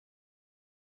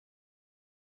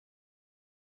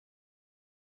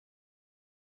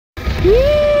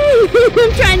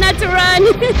I'm trying not to run.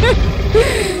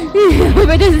 I hope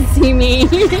it doesn't see me.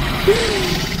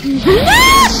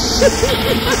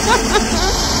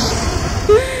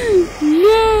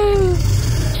 No!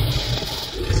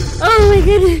 Oh my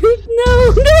goodness!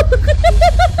 No! No!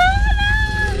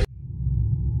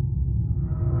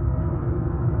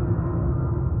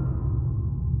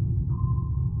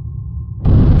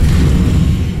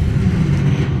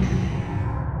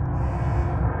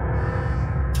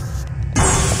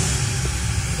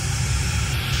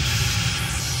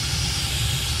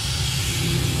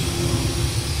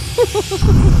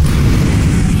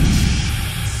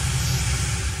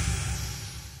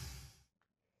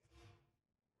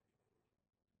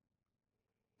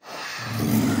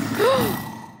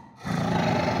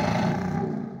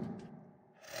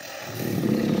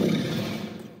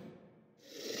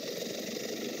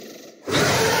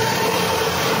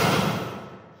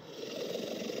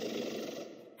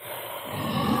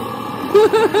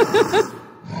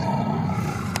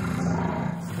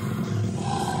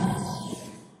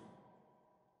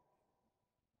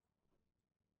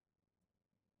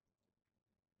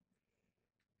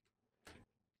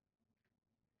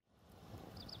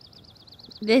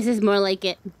 This is more like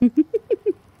it.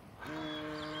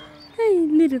 Hi,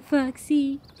 little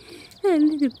foxy. Hi,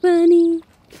 little bunny.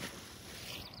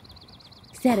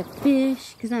 Is that a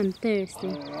fish? Because I'm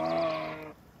thirsty.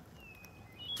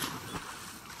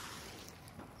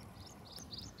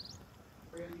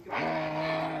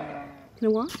 Can I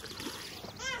walk?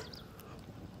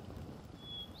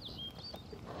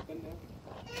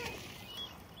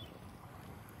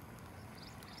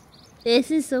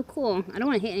 This is so cool. I don't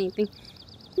want to hit anything.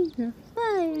 The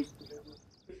fire.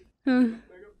 Huh.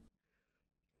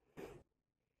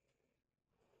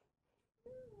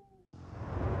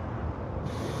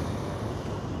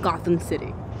 Gotham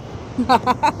City. I'm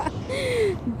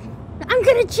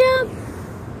gonna jump.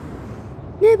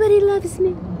 Nobody loves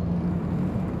me.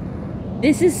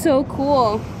 This is so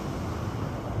cool.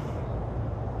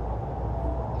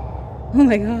 Oh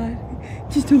my god.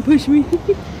 Just don't push me.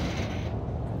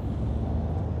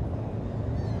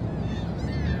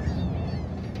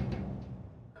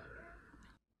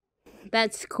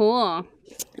 That's cool.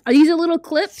 Are these the little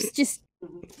clips? Just...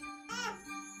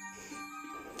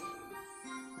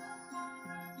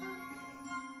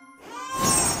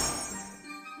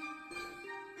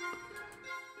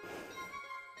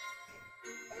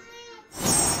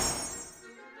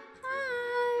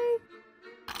 Hi.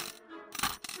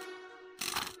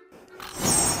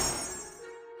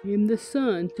 I'm the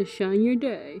sun to shine your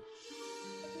day.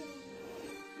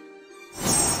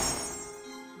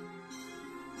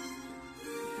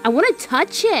 I want to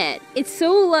touch it. It's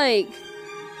so like...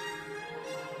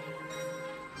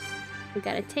 We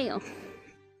got a tail.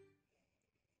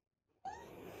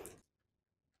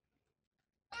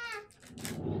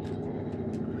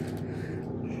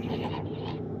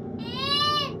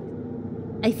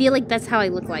 I feel like that's how I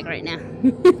look like right now.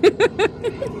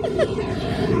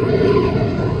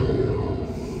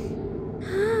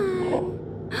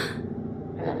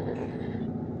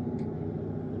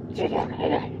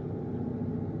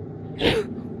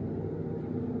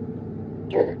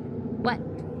 What?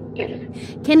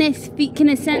 Can it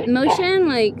set motion?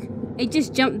 Like, it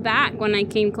just jumped back when I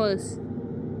came close.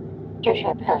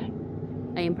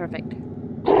 I am perfect.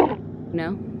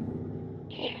 No?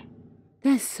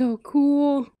 That's so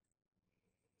cool.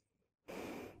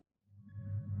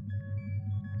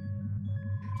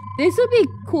 This would be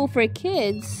cool for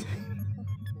kids.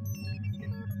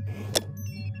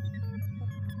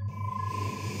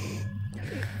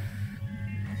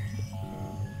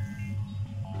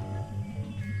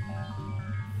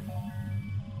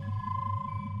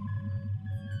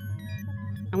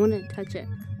 I want to touch it.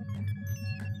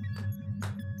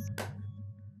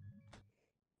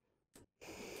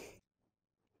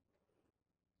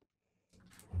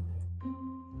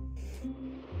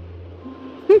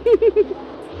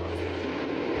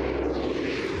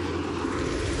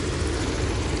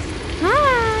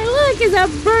 Hi, look, it's a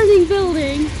burning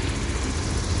building.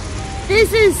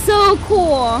 This is so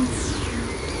cool.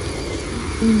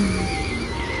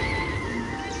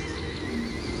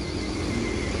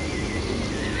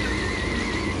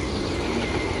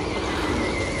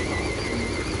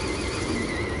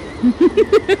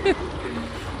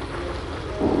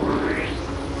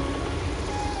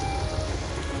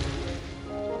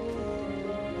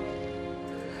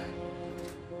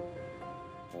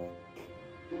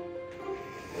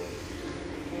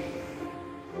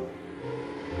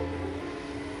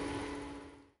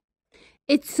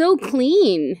 It's so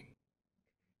clean.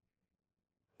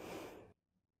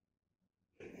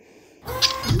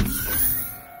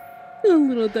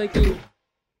 Little ducky.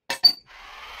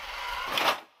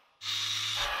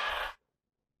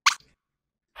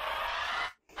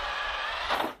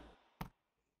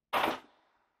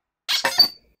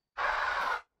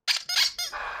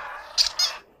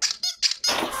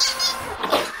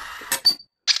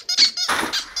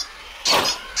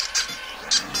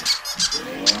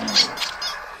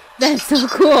 That's so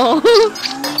cool.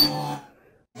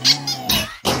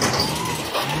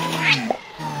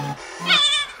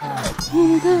 Oh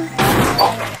my god.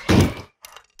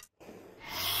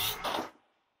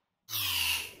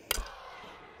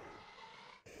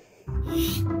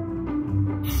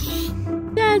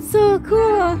 That's so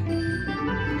cool.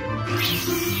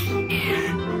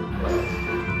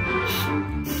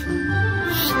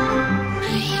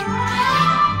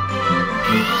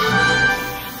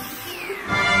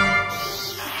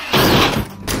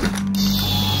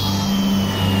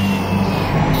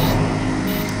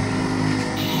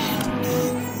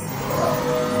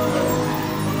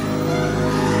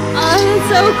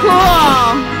 So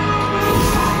cool!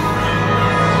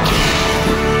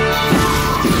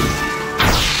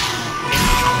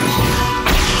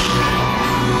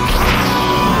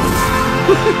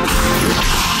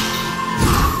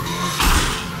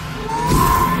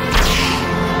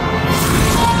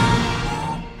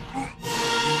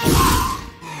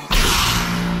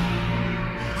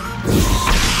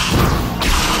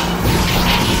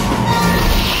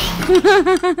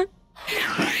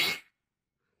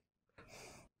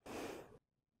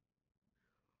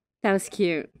 That was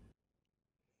cute.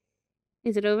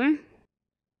 Is it over?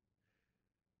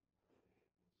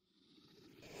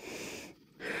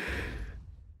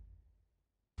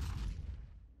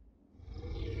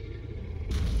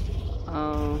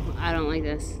 Oh, I don't like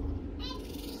this.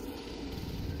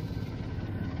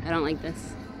 I don't like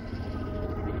this.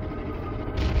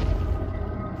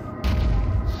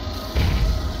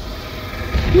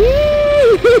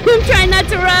 I'm trying not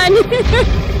to run.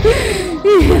 I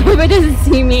hope it doesn't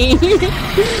see me.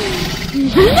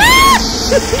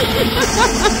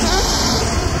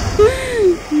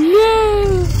 No!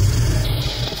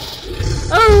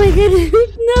 Oh my goodness!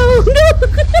 No! No!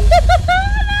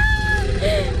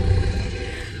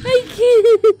 I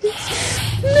can't!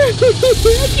 No!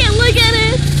 I can't look at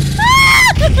it!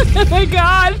 Oh my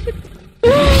god!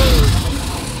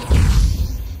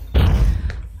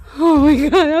 Oh my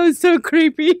god, that was so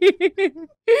creepy!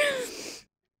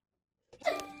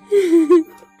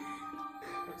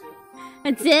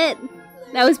 That's it.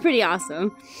 That was pretty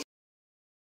awesome.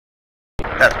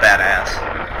 That's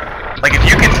badass. Like if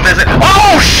you can visit.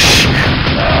 Oh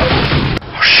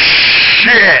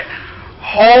shit!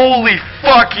 Holy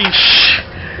fucking shit!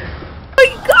 Oh my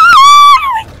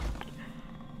god!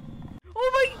 Oh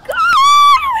my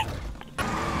god!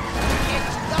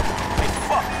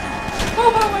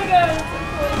 Oh my god!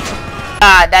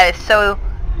 God, that is so.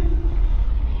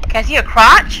 Can I see your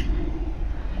crotch?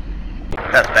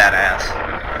 That's badass.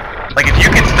 Like if you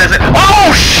can visit.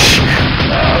 Oh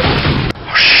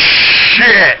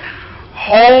shit!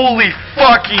 Holy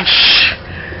fucking shit!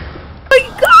 Oh my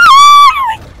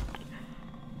god!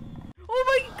 Oh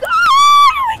my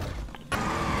god!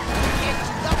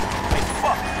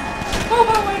 Oh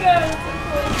my god!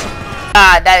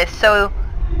 God, that is so.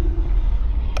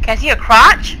 Can I see your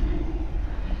crotch?